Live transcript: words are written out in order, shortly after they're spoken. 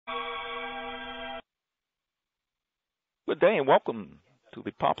Good day and welcome to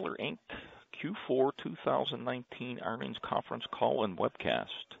the Poplar Inc. Q4 2019 earnings conference call and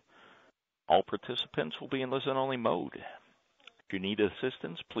webcast. All participants will be in listen-only mode. If you need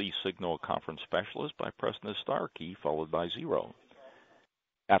assistance, please signal a conference specialist by pressing the star key followed by 0.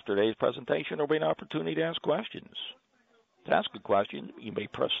 After today's presentation, there will be an opportunity to ask questions. To ask a question, you may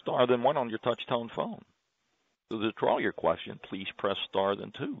press star then 1 on your touch-tone phone. To withdraw your question, please press star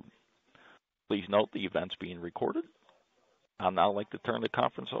then 2. Please note the event's being recorded. I'd now like to turn the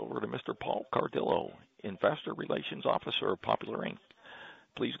conference over to Mr. Paul Cardillo, Investor Relations Officer of Poplar Inc.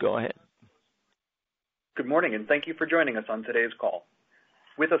 Please go ahead. Good morning, and thank you for joining us on today's call.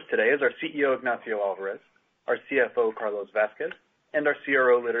 With us today is our CEO, Ignacio Alvarez, our CFO, Carlos Vasquez, and our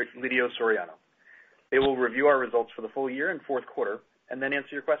CRO, Lidio Soriano. They will review our results for the full year and fourth quarter and then answer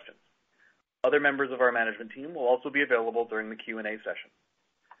your questions. Other members of our management team will also be available during the Q&A session.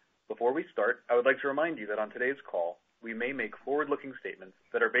 Before we start, I would like to remind you that on today's call, we may make forward-looking statements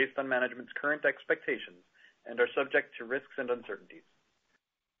that are based on management's current expectations and are subject to risks and uncertainties.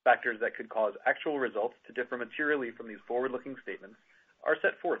 Factors that could cause actual results to differ materially from these forward-looking statements are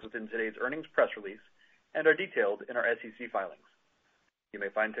set forth within today's earnings press release and are detailed in our SEC filings. You may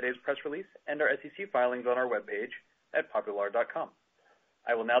find today's press release and our SEC filings on our webpage at popular.com.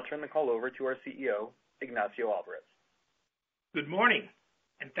 I will now turn the call over to our CEO, Ignacio Alvarez. Good morning,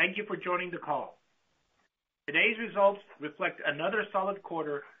 and thank you for joining the call. Today's results reflect another solid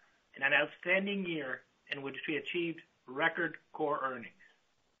quarter and an outstanding year in which we achieved record core earnings.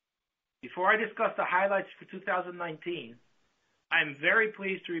 Before I discuss the highlights for 2019, I am very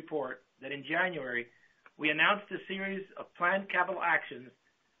pleased to report that in January, we announced a series of planned capital actions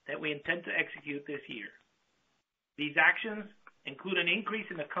that we intend to execute this year. These actions include an increase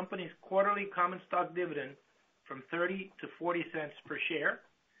in the company's quarterly common stock dividend from 30 to 40 cents per share,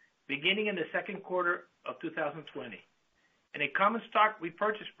 beginning in the second quarter of 2020, and a common stock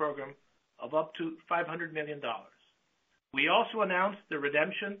repurchase program of up to $500 million. We also announced the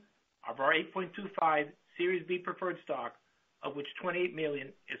redemption of our 8.25 Series B preferred stock, of which 28 million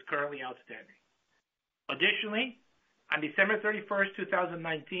is currently outstanding. Additionally, on December 31st,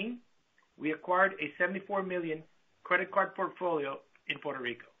 2019, we acquired a 74 million credit card portfolio in Puerto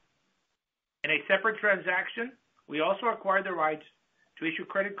Rico. In a separate transaction, we also acquired the rights to issue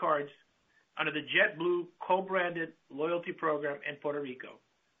credit cards under the JetBlue co-branded loyalty program in Puerto Rico,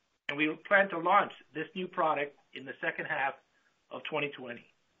 and we plan to launch this new product in the second half of 2020.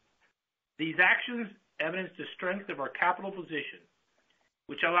 These actions evidence the strength of our capital position,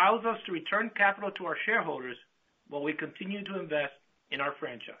 which allows us to return capital to our shareholders while we continue to invest in our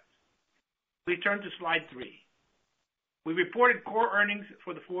franchise. Please turn to slide 3. We reported core earnings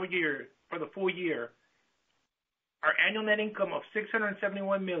for the full year. Our annual net income of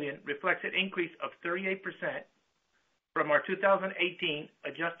 $671 million reflects an increase of 38% from our 2018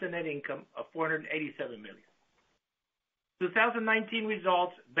 adjusted net income of $487 million. 2019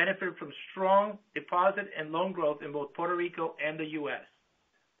 results benefited from strong deposit and loan growth in both Puerto Rico and the U.S.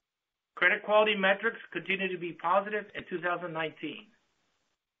 Credit quality metrics continue to be positive in 2019.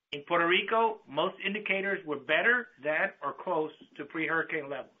 In Puerto Rico, most indicators were better than or close to pre-hurricane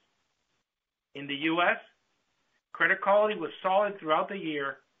levels. In the U.S., credit quality was solid throughout the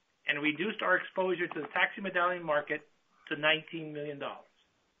year and reduced our exposure to the taxi medallion market to $19 million.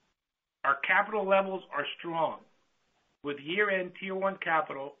 Our capital levels are strong, with year-end Tier 1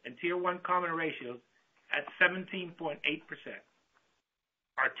 capital and Tier 1 common ratios at 17.8%.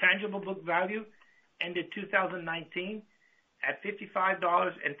 Our tangible book value ended 2019 at $55.10,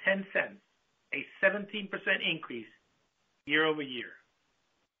 a 17% increase year over year.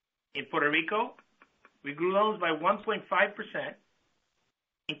 In Puerto Rico, we grew loans by 1.5%,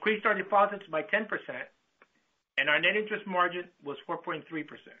 increased our deposits by 10%, and our net interest margin was 4.3%.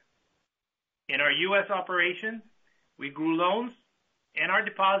 In our U.S. operations, we grew loans and our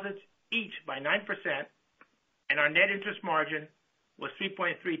deposits each by 9%, and our net interest margin was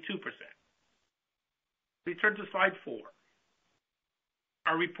 3.32%. Please turn to slide 4.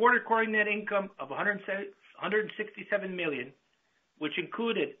 Our reported core net income of $167 million, which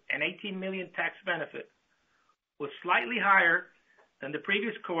included an $18 million tax benefit, was slightly higher than the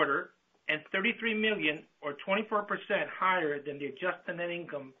previous quarter and $33 million, or 24% higher than the adjusted net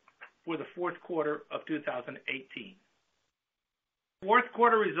income for the fourth quarter of 2018. Fourth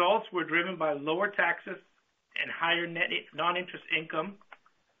quarter results were driven by lower taxes and higher net non-interest income,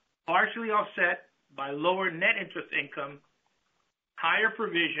 partially offset by lower net interest income, higher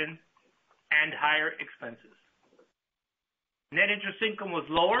provision, and higher expenses. Net interest income was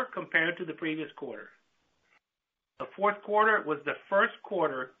lower compared to the previous quarter. The fourth quarter was the first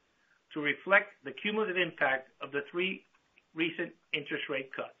quarter to reflect the cumulative impact of the 3 recent interest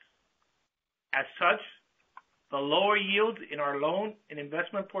rate cuts. As such, the lower yields in our loan and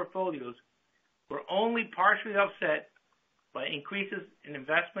investment portfolios were only partially offset by increases in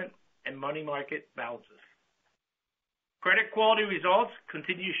investment and money market balances. Credit quality results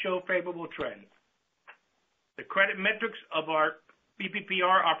continue to show favorable trends. The credit metrics of our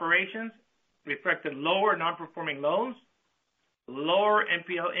BPPR operations reflected lower non-performing loans, lower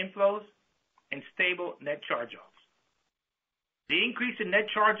NPL inflows, and stable net charge-offs. The increase in net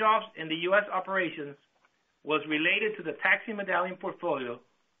charge-offs in the U.S. operations was related to the taxi medallion portfolio,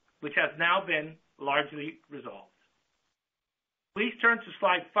 which has now been largely resolved. Please turn to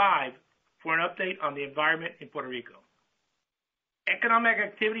slide 5 for an update on the environment in Puerto Rico. Economic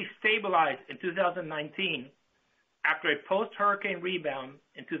activity stabilized in 2019 after a post-hurricane rebound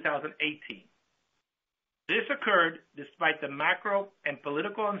in 2018. This occurred despite the macro and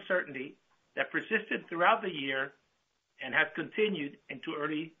political uncertainty that persisted throughout the year and has continued into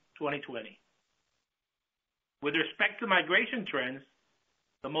early 2020. With respect to migration trends,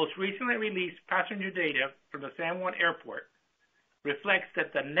 the most recently released passenger data from the San Juan Airport reflects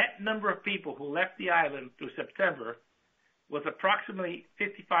that the net number of people who left the island through September was approximately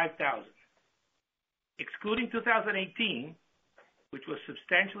 55,000. Excluding 2018, which was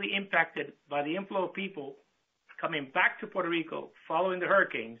substantially impacted by the inflow of people coming back to Puerto Rico following the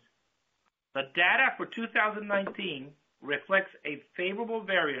hurricanes, the data for 2019 reflects a favorable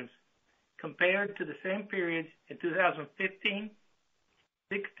variance compared to the same periods in 2015,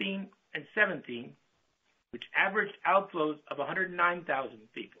 16, and 17, which averaged outflows of 109,000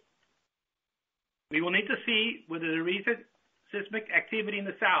 people. We will need to see whether the recent seismic activity in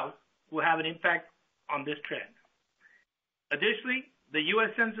the South will have an impact on this trend. Additionally, the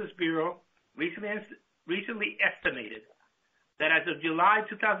U.S. Census Bureau recently estimated that as of July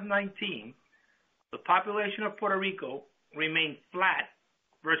 2019, the population of Puerto Rico remained flat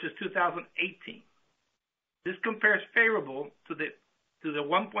versus 2018. This compares favorable to the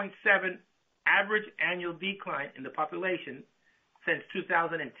 1.7 average annual decline in the population since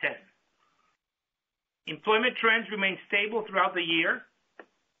 2010. Employment trends remained stable throughout the year.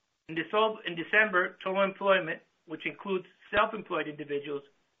 In December, total employment, which includes self-employed individuals,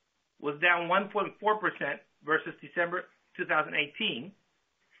 was down 1.4% versus December 2018.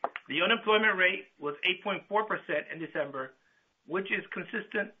 The unemployment rate was 8.4% in December, which is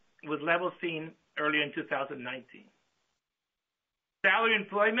consistent with levels seen earlier in 2019. Salary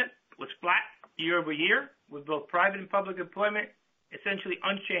employment was flat year over year, with both private and public employment essentially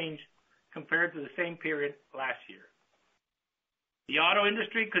unchanged compared to the same period last year. The auto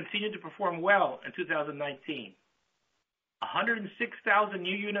industry continued to perform well in 2019. 106,000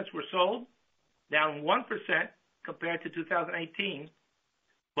 new units were sold, down 1% compared to 2018,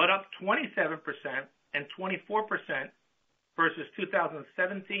 but up 27% and 24% versus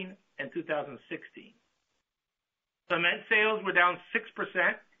 2017 and 2016. Cement sales were down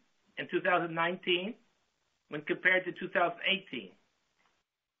 6% in 2019 when compared to 2018,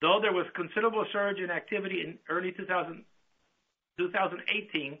 though there was considerable surge in activity in early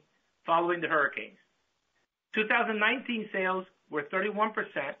 2018 following the hurricanes. 2019 sales were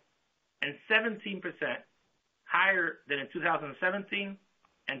 31% and 17% higher than in 2017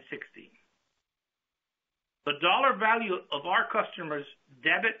 and 16. The dollar value of our customers'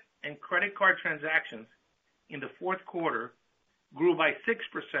 debit and credit card transactions in the fourth quarter grew by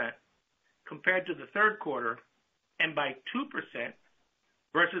 6% compared to the third quarter and by 2%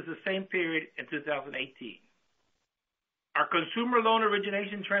 versus the same period in 2018. Our consumer loan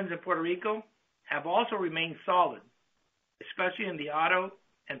origination trends in Puerto Rico have also remained solid, especially in the auto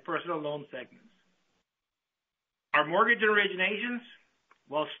and personal loan segments. Our mortgage originations,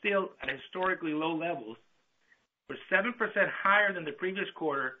 while still at historically low levels, were 7% higher than the previous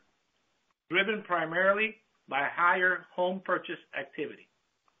quarter, driven primarily by higher home purchase activity.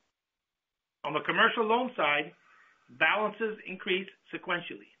 On the commercial loan side, balances increased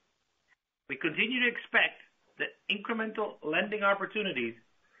sequentially. We continue to expect that incremental lending opportunities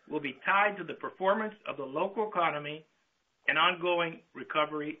will be tied to the performance of the local economy and ongoing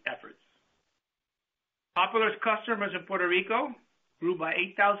recovery efforts. Popular's customers in Puerto Rico grew by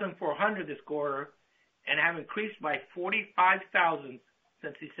 8,400 this quarter and have increased by 45,000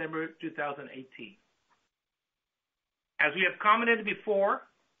 since December 2018. As we have commented before,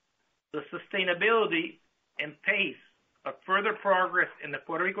 the sustainability and pace of further progress in the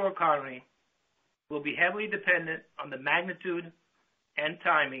Puerto Rico economy will be heavily dependent on the magnitude and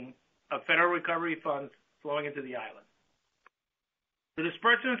timing of federal recovery funds flowing into the island. The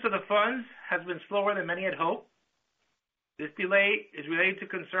disbursement of the funds has been slower than many had hoped. This delay is related to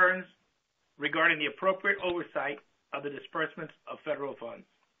concerns regarding the appropriate oversight of the disbursements of federal funds.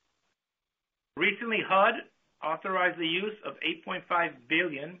 Recently, HUD authorized the use of $8.5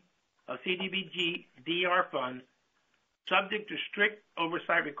 billion of CDBG DR funds subject to strict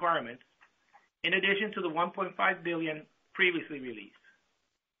oversight requirements, in addition to the $1.5 billion previously released.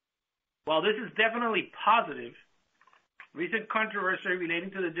 While this is definitely positive, recent controversy relating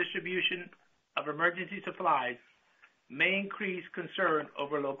to the distribution of emergency supplies may increase concern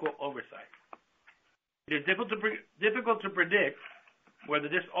over local oversight. It is difficult to predict whether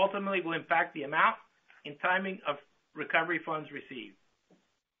this ultimately will impact the amount and timing of recovery funds received.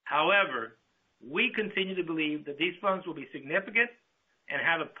 However, we continue to believe that these funds will be significant and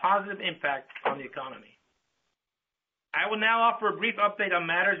have a positive impact on the economy. I will now offer a brief update on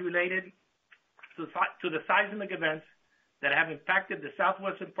matters related to the seismic events that have impacted the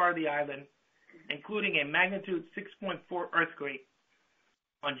southwestern part of the island, including a magnitude 6.4 earthquake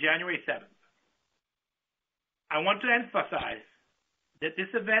on January 7th. I want to emphasize that this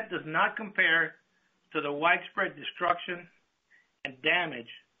event does not compare to the widespread destruction and damage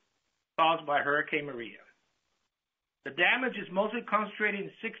caused by Hurricane Maria. The damage is mostly concentrated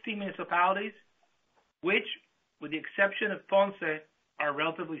in 16 municipalities, which, with the exception of Ponce, are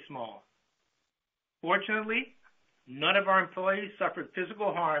relatively small. Fortunately, none of our employees suffered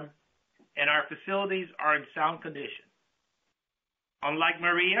physical harm, and our facilities are in sound condition. Unlike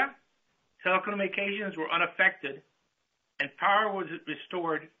Maria, telecommunications were unaffected, and power was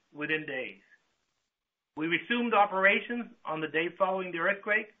restored within days. We resumed operations on the day following the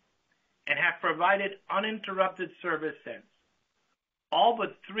earthquake and have provided uninterrupted service since. All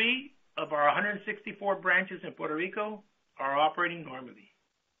but 3 of our 164 branches in Puerto Rico are operating normally.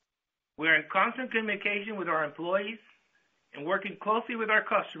 We are in constant communication with our employees and working closely with our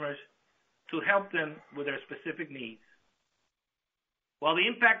customers to help them with their specific needs. While the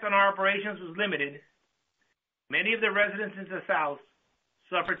impact on our operations was limited, many of the residents in the South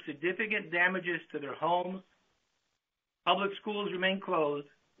suffered significant damages to their homes, public schools remain closed,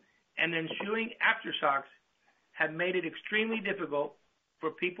 and the ensuing aftershocks have made it extremely difficult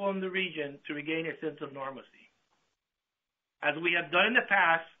for people in the region to regain a sense of normalcy. As we have done in the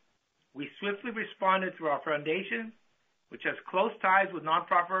past, we swiftly responded through our foundation, which has close ties with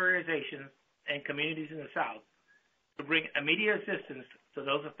nonprofit organizations and communities in the South, to bring immediate assistance to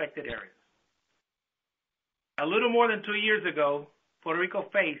those affected areas. A little more than 2 years ago, Puerto Rico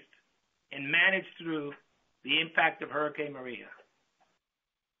faced and managed through the impact of Hurricane Maria.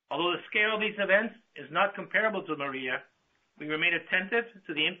 Although the scale of these events is not comparable to Maria, we remain attentive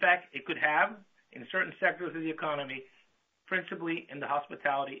to the impact it could have in certain sectors of the economy, principally in the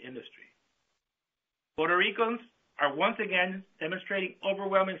hospitality industry. Puerto Ricans are once again demonstrating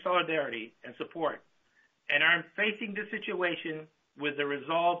overwhelming solidarity and support and are facing this situation with the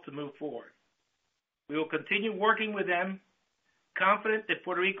resolve to move forward. We will continue working with them, confident that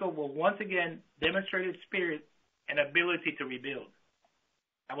Puerto Rico will once again demonstrate its spirit and ability to rebuild.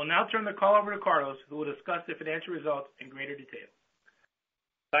 I will now turn the call over to Carlos, who will discuss the financial results in greater detail.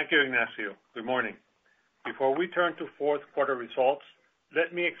 Thank you, Ignacio. Good morning. Before we turn to fourth quarter results,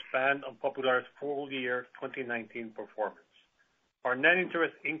 let me expand on Popular's full year 2019 performance. Our net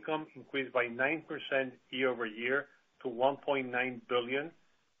interest income increased by 9% year over year to $1.9 billion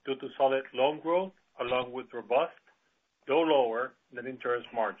due to solid loan growth along with robust, though lower, net interest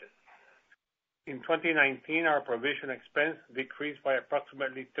margin. In 2019, our provision expense decreased by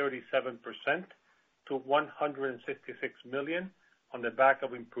approximately 37% to $166 million on the back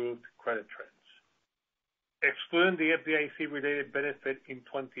of improved credit trends. Excluding the FDIC-related benefit in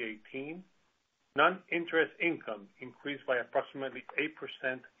 2018, non-interest income increased by approximately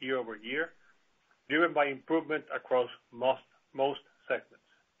 8% year over year, driven by improvement across most segments.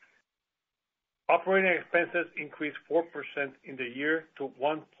 Operating expenses increased 4% in the year to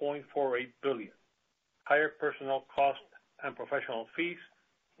 $1.48 billion. Higher personnel costs and professional fees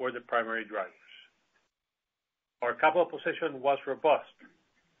were the primary drivers. Our capital position was robust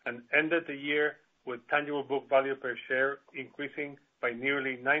and ended the year with tangible book value per share increasing by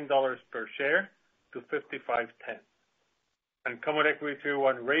nearly $9 per share to $55.10, and Common Equity Tier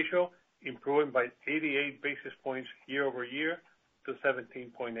 1 ratio improving by 88 basis points year over year to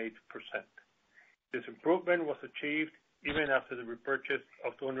 17.8%. This improvement was achieved even after the repurchase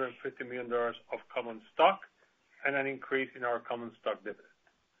of $250 million of common stock and an increase in our common stock dividend.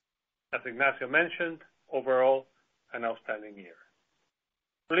 As Ignacio mentioned, overall, an outstanding year.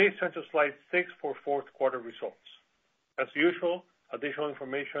 Please turn to slide 6 for fourth quarter results. As usual, additional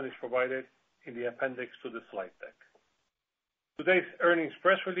information is provided in the appendix to the slide deck. Today's earnings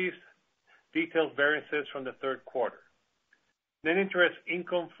press release details variances from the third quarter. Net interest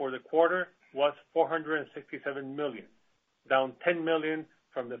income for the quarter was $467 million, down $10 million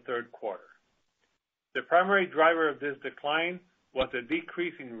from the third quarter. The primary driver of this decline was a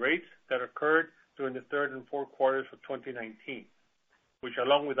decrease in rates that occurred during the third and fourth quarters of 2019, which,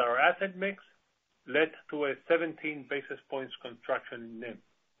 along with our asset mix, led to a 17 basis points contraction in NIM.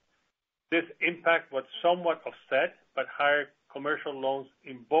 This impact was somewhat offset by higher commercial loans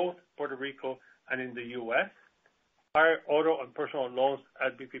in both Puerto Rico and in the U.S., higher auto and personal loans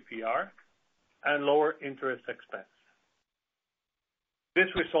at BPPR, and lower interest expense. This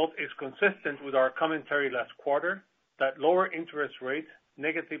result is consistent with our commentary last quarter that lower interest rates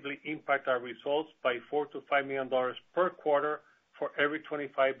negatively impact our results by $4 to $5 million per quarter for every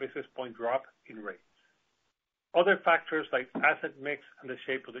 25 basis point drop in rates. Other factors like asset mix and the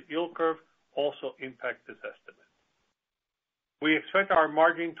shape of the yield curve also impact this estimate. We expect our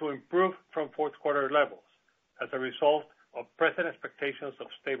margin to improve from fourth quarter levels as a result of present expectations of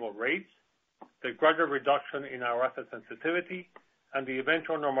stable rates, the gradual reduction in our asset sensitivity, and the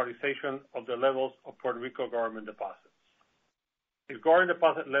eventual normalization of the levels of Puerto Rico government deposits. If government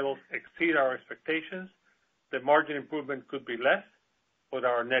deposit levels exceed our expectations, the margin improvement could be less, but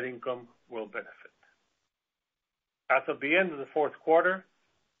our net income will benefit. As of the end of the fourth quarter,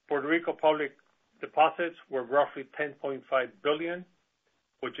 Puerto Rico public deposits were roughly $10.5 billion,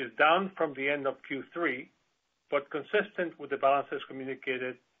 which is down from the end of Q3, but consistent with the balances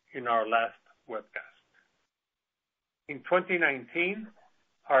communicated in our last webcast. In 2019,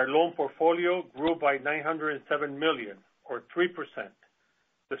 our loan portfolio grew by $907 million, or 3%,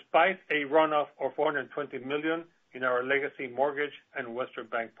 despite a runoff of $420 million in our legacy mortgage and Western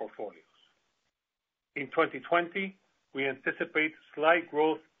Bank portfolios. In 2020, we anticipate slight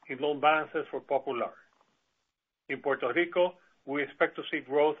growth in loan balances for Popular. In Puerto Rico, we expect to see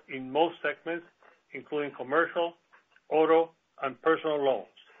growth in most segments, including commercial, auto, and personal loans,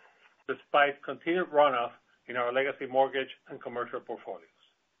 despite continued runoff in our legacy mortgage and commercial portfolios.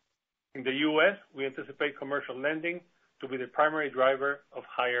 In the U.S., we anticipate commercial lending to be the primary driver of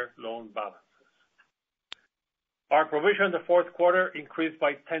higher loan balances. Our provision in the fourth quarter increased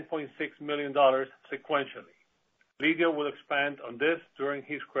by $10.6 million sequentially. Lidio will expand on this during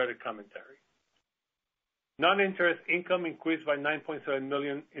his credit commentary. Non-interest income increased by $9.7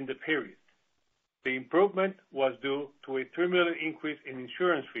 million in the period. The improvement was due to a $3 million increase in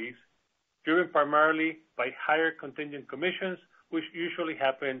insurance fees, driven primarily by higher contingent commissions, which usually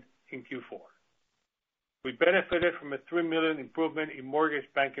happen in Q4. We benefited from a $3 million improvement in mortgage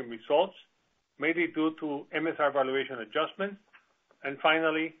banking results, mainly due to MSR valuation adjustments, and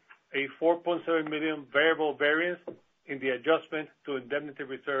finally, a $4.7 million variable variance in the adjustment to indemnity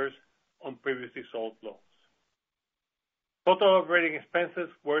reserves on previously sold loans. Total operating expenses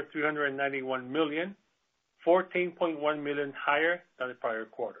were $391 million, $14.1 million higher than the prior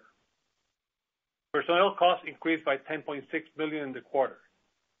quarter. Personnel costs increased by $10.6 million in the quarter.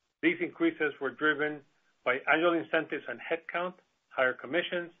 These increases were driven by annual incentives and headcount, higher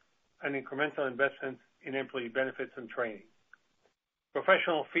commissions, and incremental investments in employee benefits and training.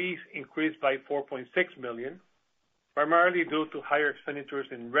 Professional fees increased by $4.6 million, primarily due to higher expenditures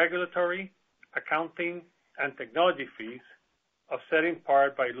in regulatory, accounting, and technology fees, offset in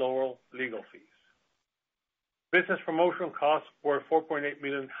part by lower legal fees. Business promotion costs were $4.8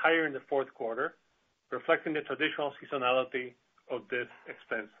 million higher in the fourth quarter, reflecting the traditional seasonality of this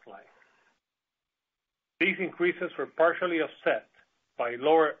expense line. These increases were partially offset by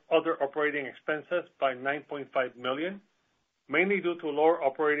lower other operating expenses by $9.5 million, mainly due to lower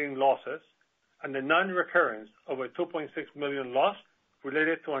operating losses and the non-recurrence of a $2.6 million loss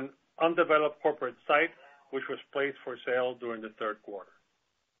related to an undeveloped corporate site which was placed for sale during the third quarter.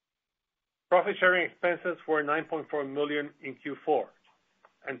 Profit sharing expenses were $9.4 million in Q4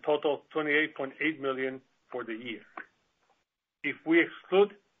 and totaled $28.8 million for the year. If we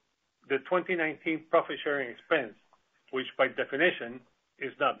exclude the 2019 profit sharing expense, which by definition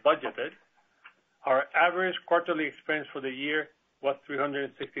is not budgeted, our average quarterly expense for the year was $362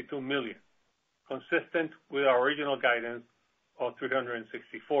 million, consistent with our original guidance of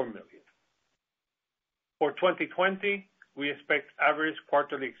 $364 million. For 2020, we expect average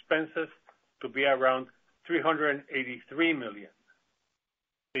quarterly expenses to be around $383 million.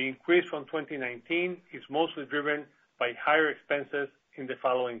 The increase from 2019 is mostly driven by higher expenses in the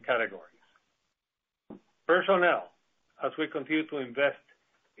following categories. Personnel, as we continue to invest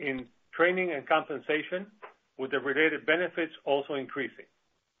in training and compensation, with the related benefits also increasing.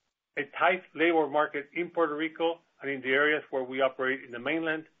 A tight labor market in Puerto Rico and in the areas where we operate in the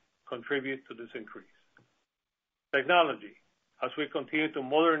mainland contribute to this increase. Technology, as we continue to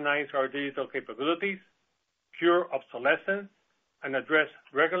modernize our digital capabilities, cure obsolescence, and address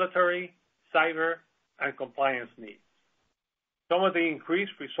regulatory, cyber, and compliance needs. Some of the increase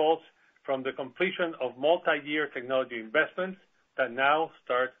results from the completion of multi-year technology investments that now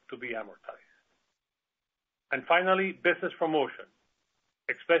start to be amortized. And finally, business promotion,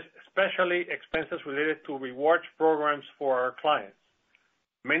 especially expenses related to rewards programs for our clients,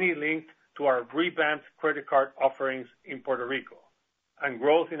 many linked to our revamped credit card offerings in Puerto Rico and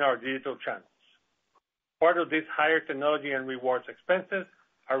growth in our digital channels. Part of these higher technology and rewards expenses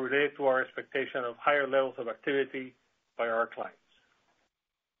are related to our expectation of higher levels of activity by our clients.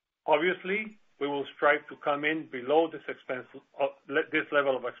 Obviously, we will strive to come in below this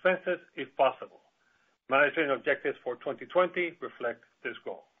level of expenses if possible. Management objectives for 2020 reflect this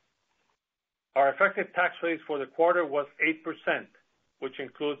goal. Our effective tax rate for the quarter was 8%, which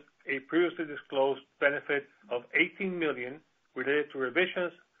includes a previously disclosed benefit of $18 million related to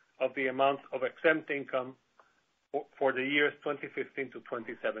revisions of the amount of exempt income for the years 2015 to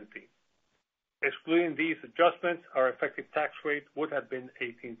 2017. Excluding these adjustments, our effective tax rate would have been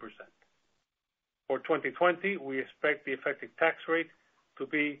 18%. For 2020, we expect the effective tax rate to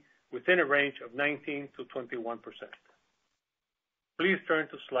be within a range of 19 to 21%. Please turn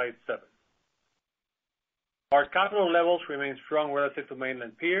to slide 7. Our capital levels remain strong relative to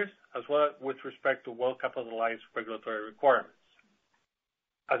mainland peers, as well as with respect to well-capitalized regulatory requirements.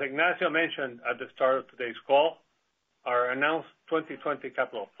 As Ignacio mentioned at the start of today's call, our announced 2020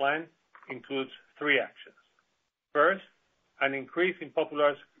 capital plan includes 3 actions. First, an increase in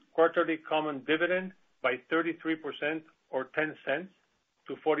Popular's quarterly common dividend by 33% or 10 cents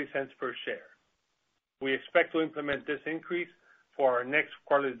to 40 cents per share. We expect to implement this increase for our next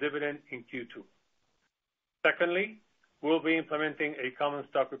quarterly dividend in Q2. Secondly, we'll be implementing a common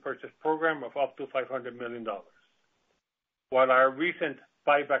stock repurchase program of up to $500 million. While our recent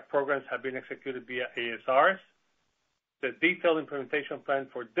buyback programs have been executed via ASRs, the detailed implementation plan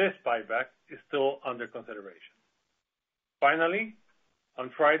for this buyback is still under consideration. Finally, on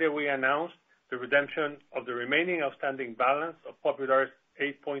Friday, we announced the redemption of the remaining outstanding balance of Popular's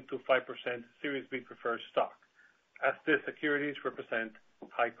 8.25% Series B preferred stock, as these securities represent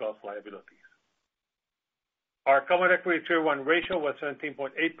high-cost liabilities. Our common equity Tier 1 ratio was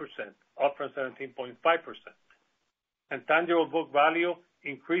 17.8%, up from 17.5%, and tangible book value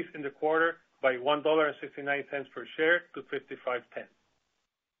increased in the quarter by $1.69 per share to 55.10.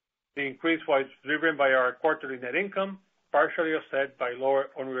 The increase was driven by our quarterly net income, partially offset by lower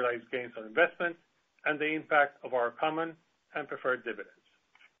unrealized gains on investments and the impact of our common and preferred dividends.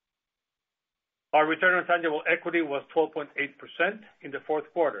 Our return on tangible equity was 12.8% in the fourth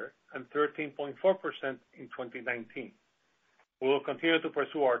quarter and 13.4% in 2019. We will continue to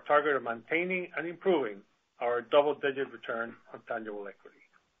pursue our target of maintaining and improving our double-digit return on tangible equity.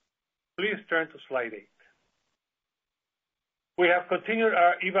 Please turn to slide 8. We have continued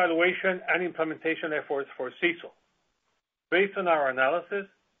our evaluation and implementation efforts for CECL. Based on our analysis,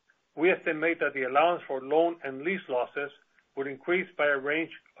 we estimate that the allowance for loan and lease losses would increase by a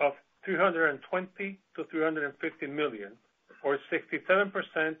range of $320 to $350 million, or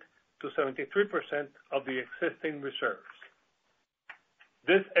 67% to 73% of the existing reserves.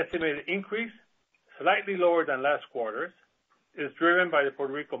 This estimated increase, slightly lower than last quarter's, is driven by the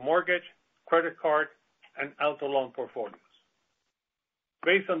Puerto Rico mortgage, credit card, and auto loan portfolios.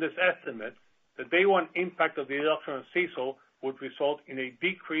 Based on this estimate, the day one impact of the adoption of CECL would result in a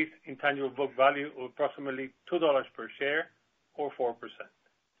decrease in tangible book value of approximately $2 per share, or 4%.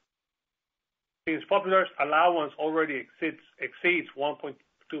 Since Popular's allowance already exceeds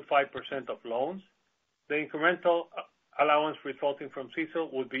 1.25% of loans, the incremental allowance resulting from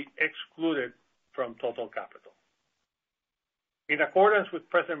CECL would be excluded from total capital. In accordance with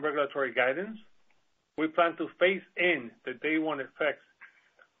present regulatory guidance, we plan to phase in the day one effects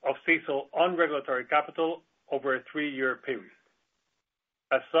of CECL on regulatory capital over a 3-year period.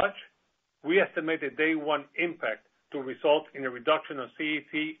 As such, we estimate the day one impact to result in a reduction of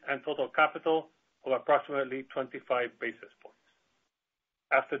CET and total capital of approximately 25 basis points.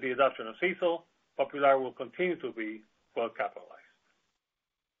 After the adoption of CECL, Popular will continue to be well capitalized.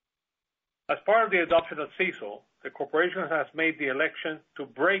 As part of the adoption of CECL, the corporation has made the election to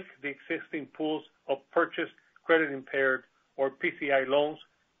break the existing pools of purchased credit impaired or PCI loans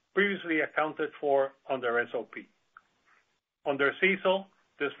previously accounted for under SOP. Under CECL,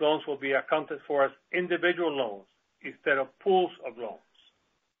 these loans will be accounted for as individual loans instead of pools of loans.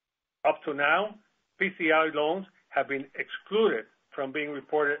 Up to now, PCI loans have been excluded from being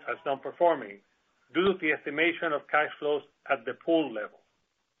reported as non-performing due to the estimation of cash flows at the pool level.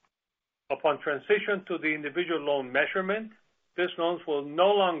 Upon transition to the individual loan measurement, these loans will no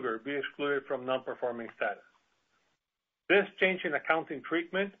longer be excluded from non-performing status. This change in accounting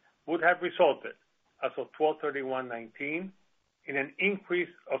treatment would have resulted, as of 12/31/19, in an increase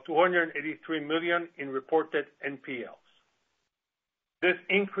of $283 million in reported NPLs. This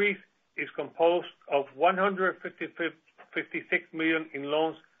increase is composed of $156 million in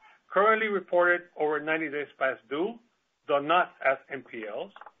loans currently reported over 90 days past due, though not as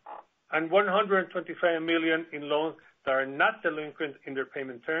NPLs, and $125 million in loans that are not delinquent in their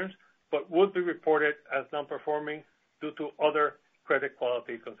payment terms, but would be reported as non-performing due to other credit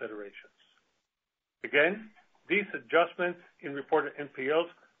quality considerations. Again, these adjustments in reported NPLs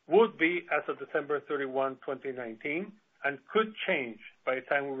would be as of December 31, 2019, and could change by the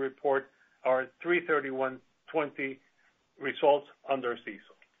time we report our 3/31/20 results under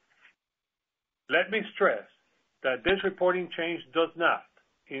CECL. Let me stress that this reporting change does not,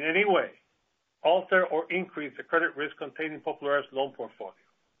 in any way, alter or increase the credit risk contained in Popular's loan portfolio.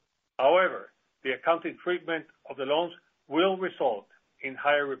 However, the accounting treatment of the loans will result in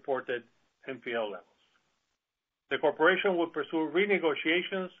higher reported NPL levels. The corporation will pursue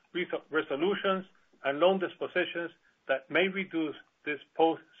renegotiations, resolutions, and loan dispositions that may reduce this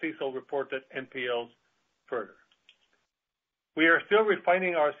post-CECL reported NPLs further. We are still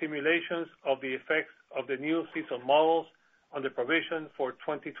refining our simulations of the effects of the new CECL models on the provision for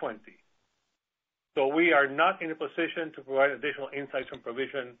 2020. So we are not in a position to provide additional insights on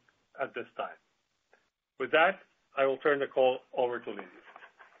provision at this time. With that, I will turn the call over to Lidio.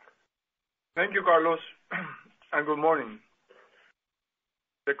 Thank you, Carlos, and good morning.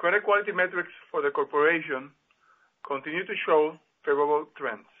 The credit quality metrics for the corporation continue to show favorable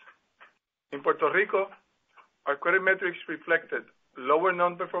trends. In Puerto Rico, our credit metrics reflected lower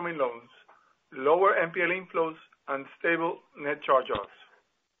non-performing loans, lower NPL inflows, and stable net charge-offs.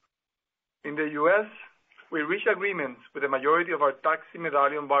 In the U.S., we reached agreements with the majority of our taxi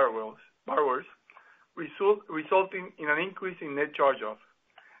medallion borrowers, resulting in an increase in net charge-off.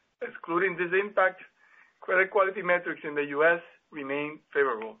 Excluding this impact, credit quality metrics in the U.S. remain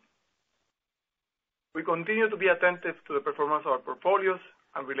favorable. We continue to be attentive to the performance of our portfolios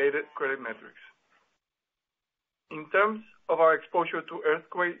and related credit metrics. In terms of our exposure to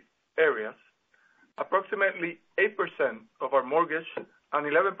earthquake areas, approximately 8% of our mortgage and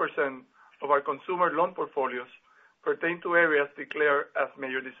 11% of our consumer loan portfolios pertain to areas declared as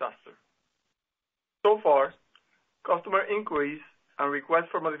major disaster. So far, customer inquiries and requests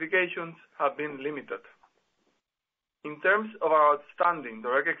for modifications have been limited. In terms of our outstanding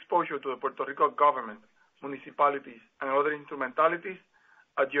direct exposure to the Puerto Rico government, municipalities, and other instrumentalities,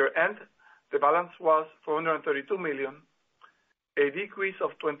 at year-end, the balance was $432 million, a decrease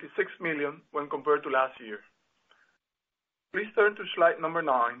of $26 million when compared to last year. Please turn to slide number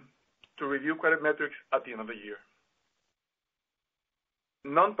 9 to review credit metrics at the end of the year.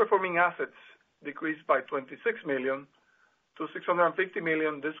 Non-performing assets decreased by $26 million to $650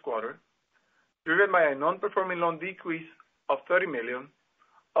 million this quarter, driven by a non-performing loan decrease of $30 million,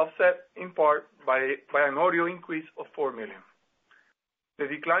 offset in part by an OREO increase of $4 million. The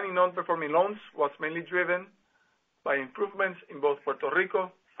decline in non-performing loans was mainly driven by improvements in both Puerto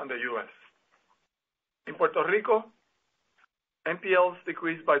Rico and the U.S. In Puerto Rico, NPLs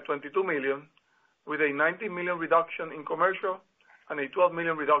decreased by $22 million, with a $19 million reduction in commercial and a $12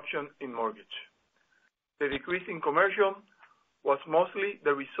 million reduction in mortgage. The decrease in commercial was mostly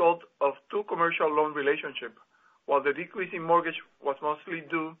the result of 2 commercial loan relationships, while the decrease in mortgage was mostly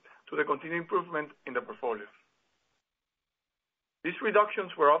due to the continued improvement in the portfolio. These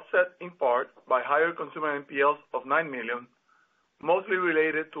reductions were offset in part by higher consumer NPLs of $9 million, mostly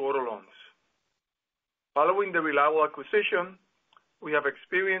related to auto loans. Following the Reliable acquisition, we have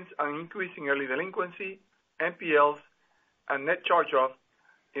experienced an increase in early delinquency, NPLs, and net charge-off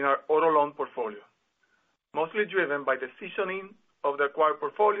in our auto loan portfolio, mostly driven by the seasoning of the acquired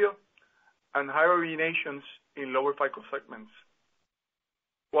portfolio and higher originations in lower FICO segments.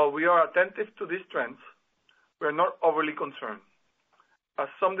 While we are attentive to these trends, we are not overly concerned, as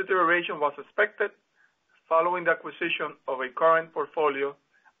some deterioration was expected following the acquisition of a current portfolio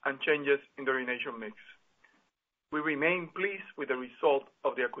and changes in the origination mix. We remain pleased with the result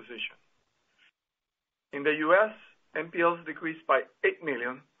of the acquisition. In the U.S., NPLs decreased by $8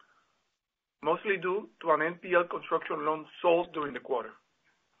 million, mostly due to an NPL construction loan sold during the quarter.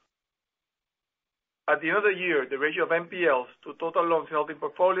 At the end of the year, the ratio of NPLs to total loans held in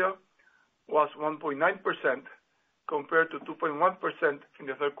portfolio was 1.9%, compared to 2.1% in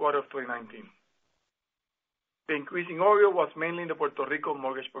the third quarter of 2019. The increase in OREO was mainly in the Puerto Rico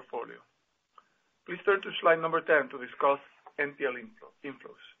mortgage portfolio. Please turn to slide number 10 to discuss NPL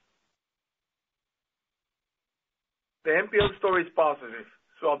inflows. The NPL story is positive,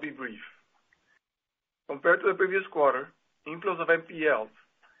 so I'll be brief. Compared to the previous quarter, inflows of NPLs,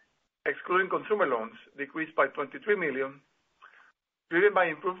 excluding consumer loans, decreased by $23 million, driven by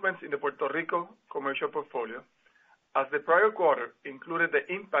improvements in the Puerto Rico commercial portfolio, as the prior quarter included the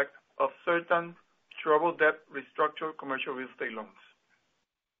impact of certain troubled debt restructured commercial real estate loans.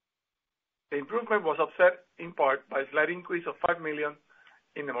 The improvement was offset in part by a slight increase of $5 million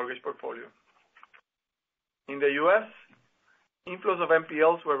in the mortgage portfolio. In the U.S., inflows of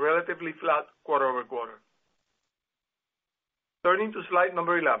NPLs were relatively flat quarter over quarter. Turning to slide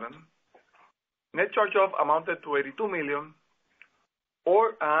number 11, net charge-off amounted to $82 million, or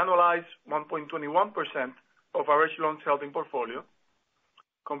an annualized 1.21% of average loans held in portfolio,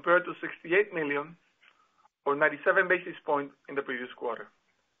 compared to $68 million, or 97 basis points in the previous quarter.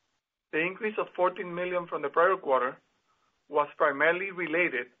 The increase of $14 million from the prior quarter was primarily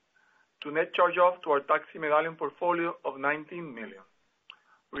related to net charge-off to our taxi medallion portfolio of $19 million,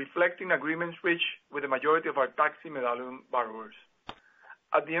 reflecting agreements reached with the majority of our taxi medallion borrowers.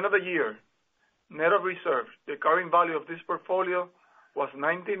 At the end of the year, net of reserve, the carrying value of this portfolio was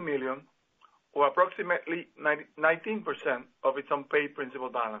 $19 million, or approximately 19% of its unpaid principal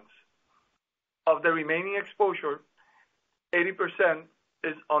balance. Of the remaining exposure, 80%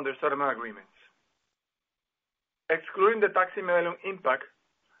 is under settlement agreements. Excluding the taxi medallion impact,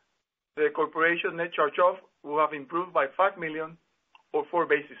 the corporation net charge-off will have improved by $5 million, or 4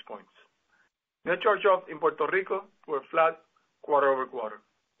 basis points. Net charge-off in Puerto Rico were flat quarter over quarter.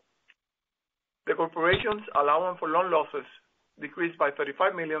 The corporation's allowance for loan losses decreased by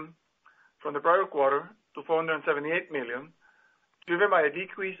 $35 million from the prior quarter to $478 million, driven by a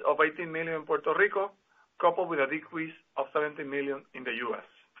decrease of $18 million in Puerto Rico, coupled with a decrease of $17 million in the U.S.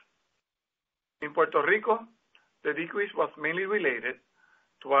 In Puerto Rico, the decrease was mainly related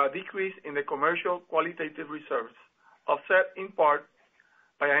to a decrease in the commercial qualitative reserves, offset in part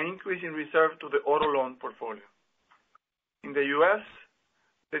by an increase in reserve to the auto loan portfolio. In the U.S.,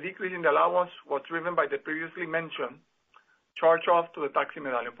 the decrease in the allowance was driven by the previously mentioned charge-off to the taxi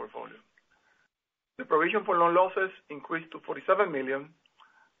medallion portfolio. The provision for loan losses increased to $47 million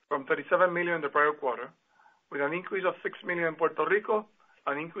from $37 million in the prior quarter, with an increase of $6 million in Puerto Rico,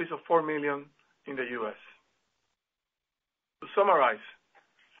 an increase of $4 million in the U.S. To summarize,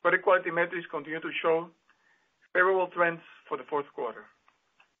 credit quality metrics continue to show favorable trends for the fourth quarter.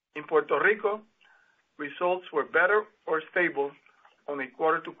 In Puerto Rico, results were better or stable on a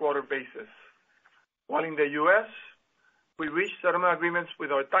quarter-to-quarter basis, while in the U.S., we reached settlement agreements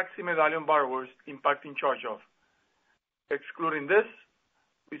with our taxi medallion borrowers impacting charge-off. Excluding this,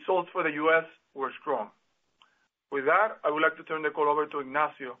 results for the U.S. were strong. With that, I would like to turn the call over to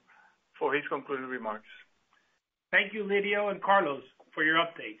Ignacio for his concluding remarks. Thank you, Lidio and Carlos, for your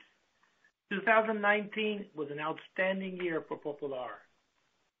updates. 2019 was an outstanding year for Popular.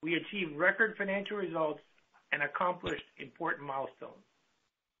 We achieved record financial results and accomplished important milestones.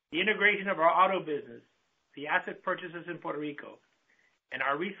 The integration of our auto business, the asset purchases in Puerto Rico, and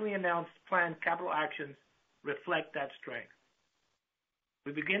our recently announced planned capital actions reflect that strength.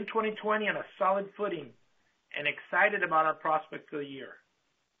 We begin 2020 on a solid footing and excited about our prospects for the year.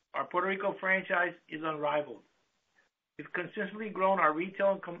 Our Puerto Rico franchise is unrivaled. We've consistently grown our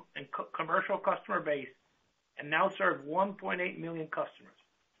retail and commercial customer base and now serve 1.8 million customers.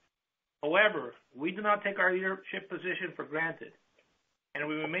 However, we do not take our leadership position for granted, and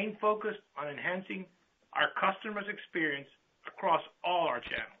we remain focused on enhancing our customers' experience across all our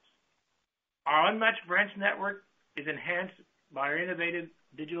channels. Our unmatched branch network is enhanced by our innovative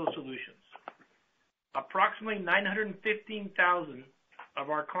digital solutions. Approximately 915,000 of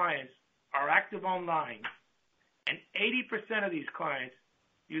our clients are active online, and 80% of these clients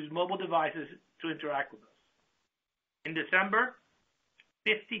use mobile devices to interact with us. In December,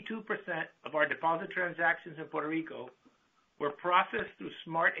 52% of our deposit transactions in Puerto Rico were processed through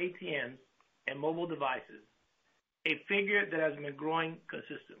smart ATMs and mobile devices, a figure that has been growing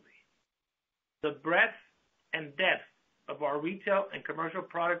consistently. The breadth and depth of our retail and commercial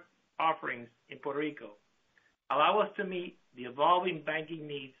product offerings in Puerto Rico allow us to meet the evolving banking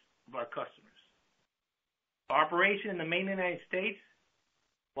needs of our customers. Our operation in the mainland United States,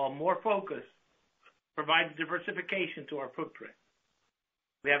 while more focused, provides diversification to our footprint.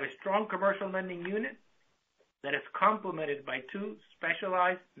 We have a strong commercial lending unit that is complemented by two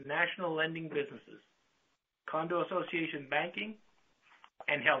specialized national lending businesses, condo association banking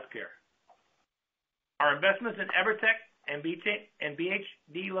and healthcare. Our investments in Evertech and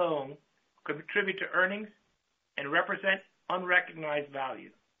BHD Loan contribute to earnings and represent unrecognized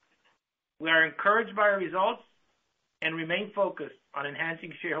value. We are encouraged by our results and remain focused on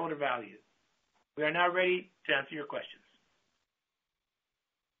enhancing shareholder value. We are now ready to answer your questions.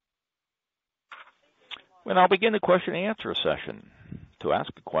 We'll now begin the question and answer session. To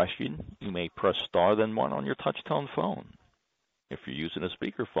ask a question, you may press star then one on your touch-tone phone. If you're using a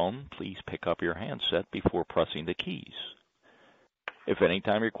speakerphone, please pick up your handset before pressing the keys. If any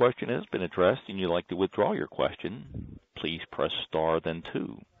time your question has been addressed and you'd like to withdraw your question, please press star then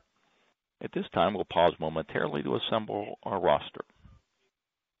two. At this time, we'll pause momentarily to assemble our roster.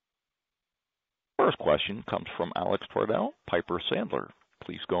 First question comes from Alex Tordell, Piper Sandler.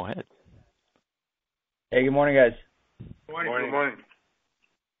 Please go ahead. Hey, good morning, guys. Good morning. Good morning.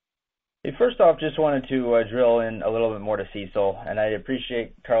 Hey, first off, just wanted to drill in a little bit more to CECL, and I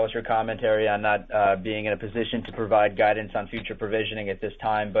appreciate, Carlos, your commentary on not being in a position to provide guidance on future provisioning at this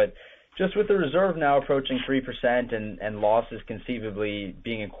time, but just with the reserve now approaching 3% and losses conceivably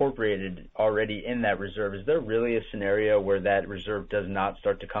being incorporated already in that reserve, is there really a scenario where that reserve does not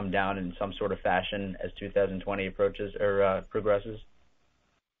start to come down in some sort of fashion as 2020 approaches or progresses?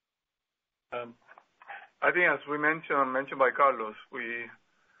 I think as we mentioned by Carlos, we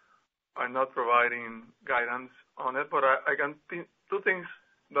are not providing guidance on it, but I can think two things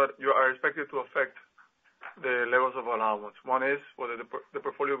that are expected to affect the levels of allowance. One is whether the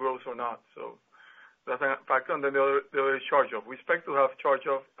portfolio grows or not. So that's a factor. And then the other is charge-off. We expect to have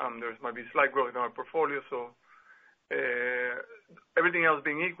charge-off. There might be slight growth in our portfolio. So everything else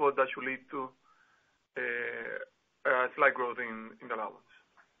being equal, that should lead to slight growth in the allowance.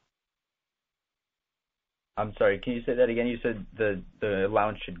 I'm sorry, can you say that again? You said the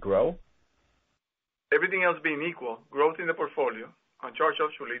allowance should grow? Everything else being equal, growth in the portfolio and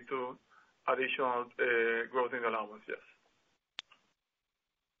charge-off should lead to additional growth in the allowance, yes.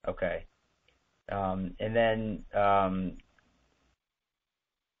 Okay. And then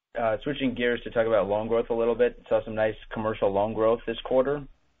switching gears to talk about loan growth a little bit, saw some nice commercial loan growth this quarter.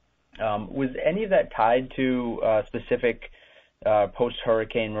 Was any of that tied to specific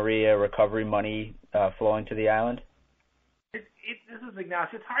post-Hurricane Maria recovery money flowing to the island? This is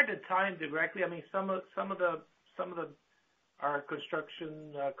Ignacio. It's hard to time directly. I mean, some of our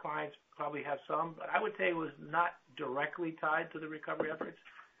construction clients probably have some, but I would say it was not directly tied to the recovery efforts.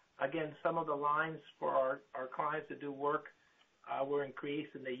 Again, some of the lines for our clients that do work were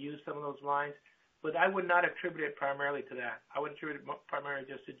increased, and they used some of those lines. But I would not attribute it primarily to that. I would attribute it primarily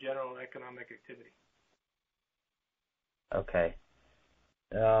just to general economic activity. Okay.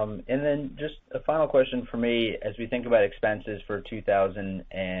 And then just a final question for me, as we think about expenses for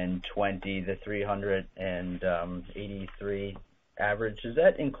 2020, the 383 average, does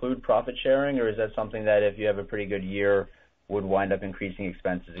that include profit sharing, or is that something that if you have a pretty good year would wind up increasing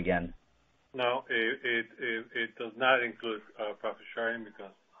expenses again? No, it does not include profit sharing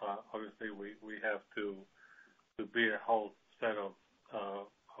because obviously we have to be a whole set of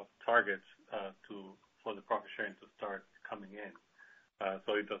targets for the profit sharing to start coming in.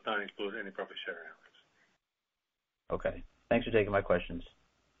 So it does not include any profit sharing efforts. Okay. Thanks for taking my questions.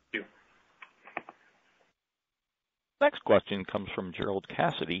 Thank you. Next question comes from Gerald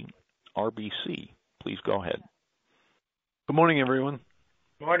Cassidy, RBC. Please go ahead. Good morning, everyone.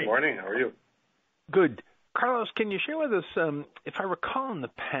 Morning. Morning. How are you? Good. Carlos, can you share with us, if I recall in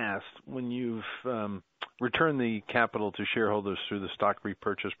the past, when you've returned the capital to shareholders through the stock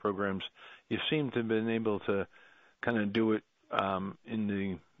repurchase programs, you seem to have been able to kind of do it in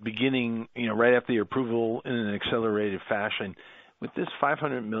the beginning, right after the approval in an accelerated fashion. With this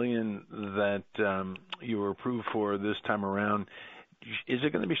 $500 million that you were approved for this time around, is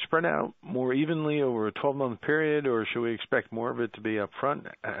it going to be spread out more evenly over a 12-month period, or should we expect more of it to be up front?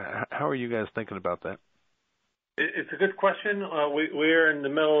 How are you guys thinking about that? It's a good question. We're in the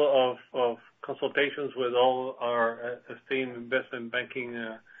middle of consultations with all our esteemed investment banking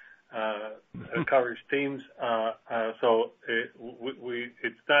coverage teams. So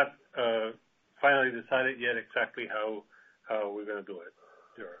it's not finally decided yet exactly how we're going to do it.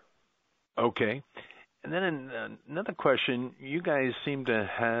 Sure. Okay. And then another question. You guys seem to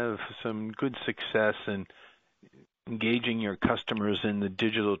have some good success in engaging your customers in the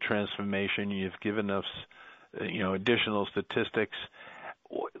digital transformation. You've given us, additional statistics.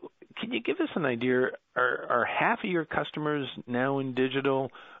 Can you give us an idea? Are half of your customers now in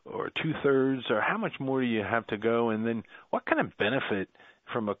digital, or 2/3, or how much more do you have to go? And then what kind of benefit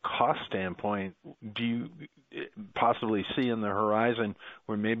from a cost standpoint do you possibly see in the horizon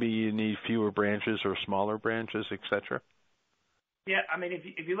where maybe you need fewer branches or smaller branches, et cetera? Yeah, I mean,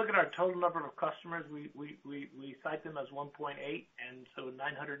 if you look at our total number of customers, we cite them as 1.8, and so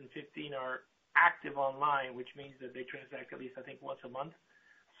 915 are active online, which means that they transact at least, I think, once a month.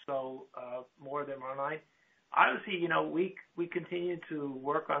 So more of them online. Obviously, we continue to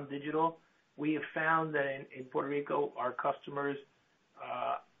work on digital. We have found that in Puerto Rico, our customers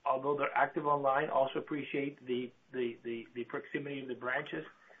although they're active online, also appreciate the proximity of the branches.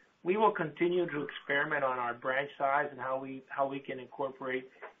 We will continue to experiment on our branch size and how we can incorporate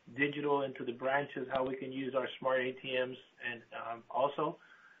digital into the branches, how we can use our smart ATMs, and also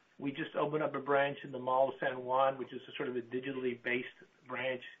we just opened up a branch in the Mall of San Juan, which is a sort of a digitally based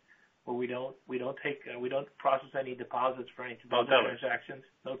branch where we don't process any deposits for any transactions,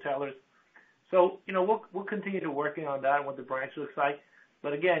 no tellers. So we'll continue to working on that and what the branch looks like.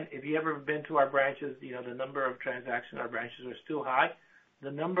 But again, if you ever been to our branches, the number of transactions in our branches are still high.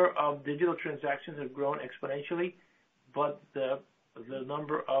 The number of digital transactions have grown exponentially, but the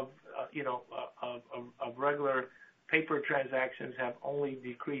number of regular paper transactions have only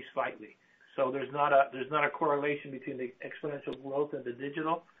decreased slightly. So there's not a correlation between the exponential growth and the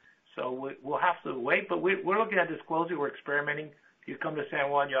digital. So we'll have to wait, but we're looking at this closely. We're experimenting. If you come to San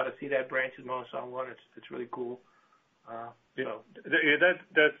Juan, you ought to see that branch in Mall of San Juan. It's really cool.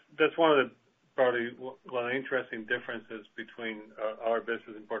 That's one of the probably one of the interesting differences between our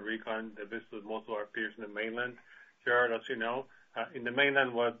business in Puerto Rico and the business of most of our peers in the mainland. Gerard, as you know, in the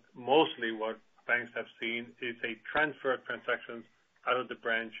mainland, what banks have seen is a transfer of transactions out of the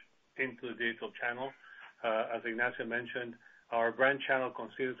branch into the digital channel. As Ignacio mentioned, our branch channel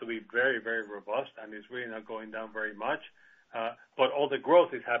continues to be very, very robust and is really not going down very much. But all the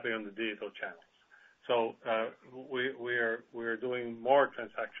growth is happening on the digital channels. So we're doing more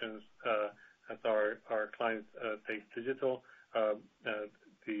transactions as our clients take digital, but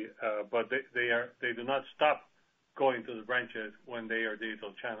they do not stop going to the branches when they are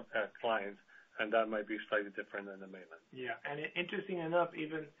digital channel clients, and that might be slightly different than the mainland. Yeah, and interesting enough,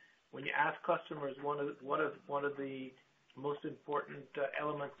 even when you ask customers, one of the most important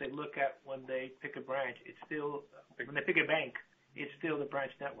elements they look at when they pick a branch, when they pick a bank, it's still the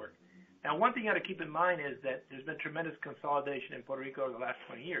branch network. Now, one thing you got to keep in mind is that there's been tremendous consolidation in Puerto Rico over the last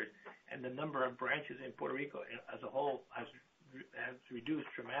 20 years, and the number of branches in Puerto Rico as a whole has reduced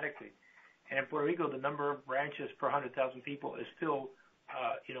dramatically. And in Puerto Rico, the number of branches per 100,000 people is still,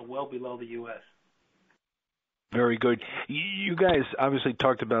 well below the U.S. Very good. You guys obviously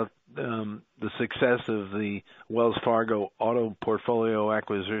talked about the success of the Wells Fargo auto portfolio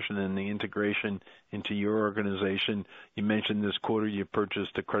acquisition and the integration into your organization. You mentioned this quarter you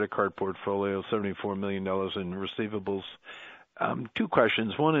purchased a credit card portfolio, $74 million in receivables. Two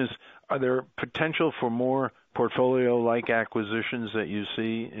questions. One is, are there potential for more portfolio-like acquisitions that you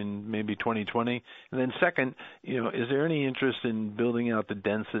see in maybe 2020? And then second, is there any interest in building out the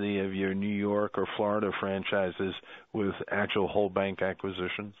density of your New York or Florida franchises with actual whole bank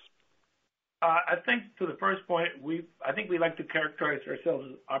acquisitions? I think to the first point, I think we like to characterize ourselves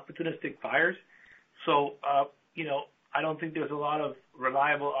as opportunistic buyers. So, I don't think there's a lot of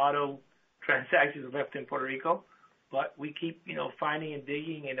reliable auto transactions left in Puerto Rico. But we keep, finding and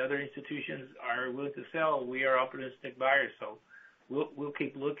digging, and other institutions are willing to sell. We are opportunistic buyers, so we'll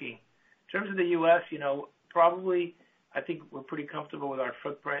keep looking. In terms of the U.S., probably I think we're pretty comfortable with our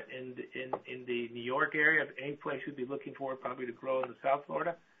footprint in the New York area. Any place we'd be looking for probably to grow in the South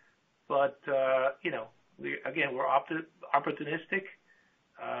Florida. But we're opportunistic.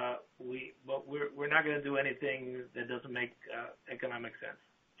 But we're not going to do anything that doesn't make economic sense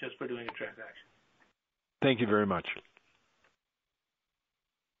just for doing a transaction. Thank you very much.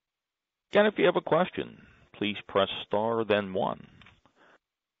 Again, if you have a question, please press star, then one.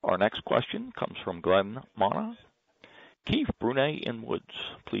 Our next question comes from Glenn Mona, Keefe, Brunette &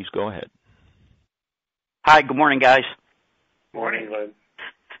 Woods. Please go ahead. Hi, good morning, guys. Morning, Glenn.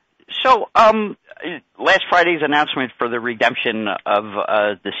 So, last Friday's announcement for the redemption of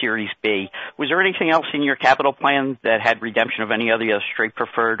the Series B, was there anything else in your capital plan that had redemption of any other straight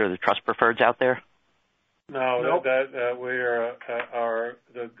preferred or the trust preferreds out there? No, nope. We are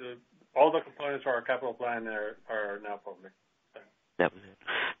all the components of our capital plan are now public. That was it.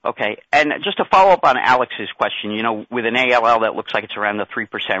 Okay, and just to follow up on Alex's question, with an ALL that looks like it's around the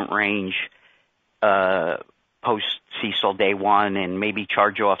 3% range post CECL day one, and maybe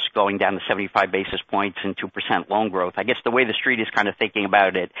charge-offs going down to 75 basis points and 2% loan growth. I guess the way the street is kind of thinking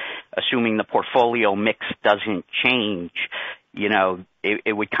about it, assuming the portfolio mix doesn't change,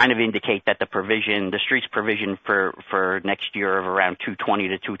 it would kind of indicate that the street's provision for next year of around 220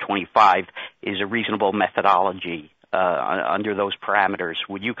 to 225 is a reasonable methodology under those parameters.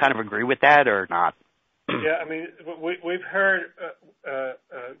 Would you kind of agree with that or not? Yeah, I mean, we've heard,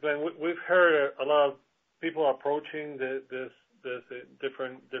 Glenn, we've heard a lot of people approaching this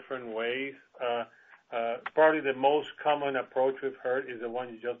different ways. Probably the most common approach we've heard is the one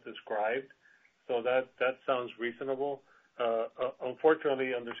you just described. So that sounds reasonable.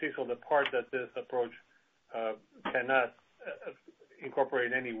 Unfortunately, under CECL, the part that this approach cannot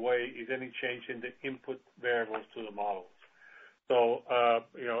incorporate in any way is any change in the input variables to the models. So,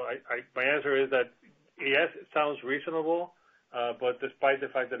 my answer is that yes, it sounds reasonable, but despite the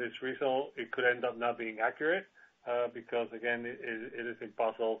fact that it's reasonable, it could end up not being accurate because, again, it is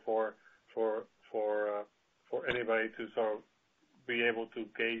impossible for anybody to sort of be able to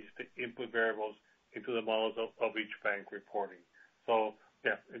gauge the input variables into the models of each bank reporting. So,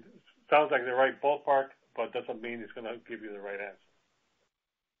 yeah, it sounds like the right ballpark, but doesn't mean it's going to give you the right answer.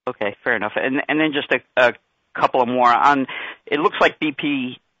 Okay, fair enough. And then just a couple of more on. It looks like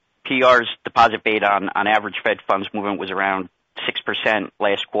BPPR's deposit beta on average Fed funds movement was around 6%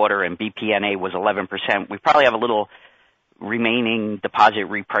 last quarter, and BPNA was 11%. We probably have a little remaining deposit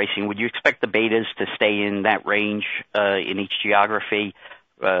repricing. Would you expect the betas to stay in that range in each geography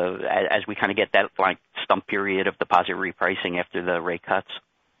as we kind of get that like stump period of deposit repricing after the rate cuts?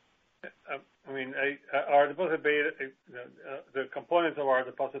 I mean, our deposit beta, the components of our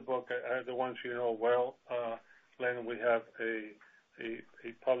deposit book are the ones you know well. Glenn, we have a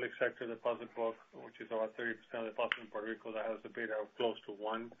public sector deposit book, which is about 30% of the deposit in Puerto Rico that has a beta of close to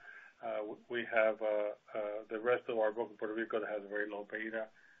 1. We have the rest of our book in Puerto Rico that has a very low beta,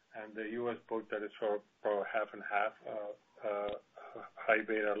 and the U.S. book that is sort of half and half, high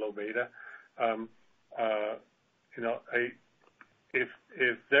beta, low beta.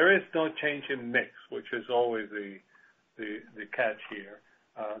 If there is no change in mix, which is always the catch here,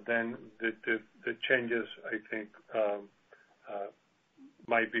 then the changes, I think,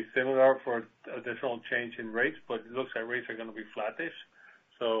 might be similar for additional change in rates, but it looks like rates are going to be flattish.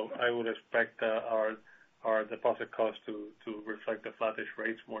 So I would expect our deposit costs to reflect the flattish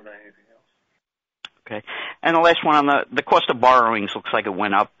rates more than anything else. Okay. And the last one on the cost of borrowings looks like it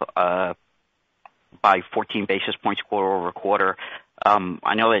went up by 14 basis points quarter over quarter.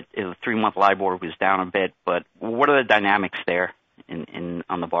 I know that the 3-month LIBOR was down a bit, but what are the dynamics there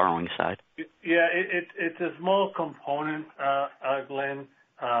on the borrowing side? Yeah, it's a small component, Glenn.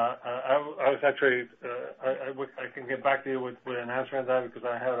 I was actually I can get back to you with an answer on that because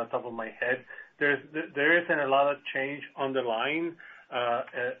I have it on top of my head. There isn't a lot of change on the line,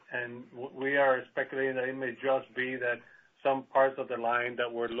 and we are speculating that it may just be that some parts of the line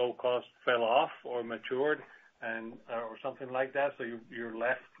that were low cost fell off or matured, and or something like that. So you're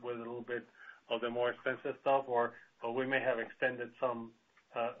left with a little bit of the more expensive stuff, or we may have extended some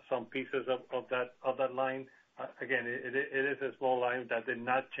pieces of that line. Again, it is a small line that did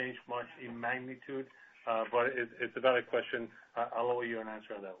not change much in magnitude, but it's a valid question. I'll owe you an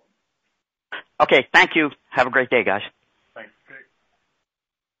answer on that one. Okay, thank you. Have a great day, guys. Thanks. Great.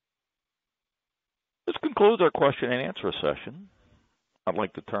 This concludes our question and answer session. I'd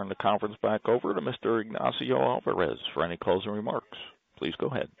like to turn the conference back over to Mr. Ignacio Alvarez for any closing remarks. Please go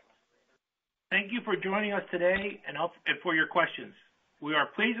ahead. Thank you for joining us today and for your questions. We are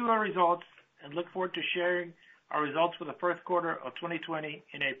pleased with our results and look forward to sharing our results for the first quarter of 2020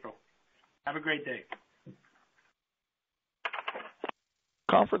 in April. Have a great day.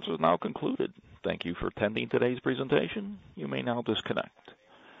 Conference is now concluded. Thank you for attending today's presentation. You may now disconnect.